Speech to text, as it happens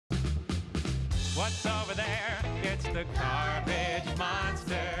What's over there? It's the garbage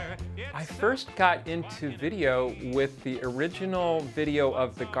monster. I first got into video with the original video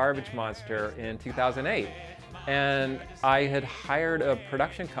of the Garbage Monster in 2008. And I had hired a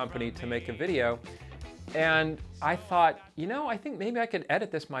production company to make a video. And I thought, you know, I think maybe I could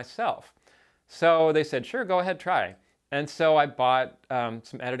edit this myself. So they said, sure, go ahead, try. And so I bought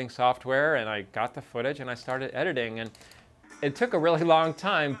some editing software and I got the footage and I started editing. And it took a really long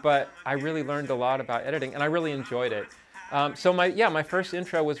time, but I really learned a lot about editing and I really enjoyed it. So my first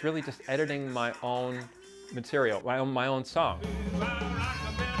intro was really just editing my own material, my own song.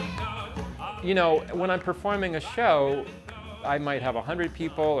 You know, when I'm performing a show, I might have 100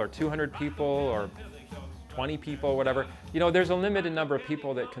 people or 200 people or 20 people, whatever. You know, there's a limited number of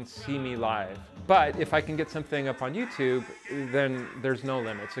people that can see me live. But if I can get something up on YouTube, then there's no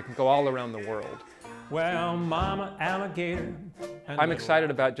limits. It can go all around the world. Well, Mama Alligator. I'm excited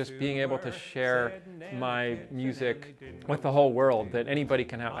about just being able to share my music with the whole world, that anybody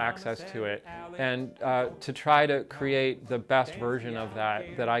can have access to it, and to try to create the best version of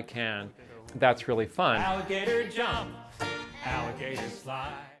that I can. That's really fun. Alligator jump, alligator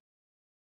slide.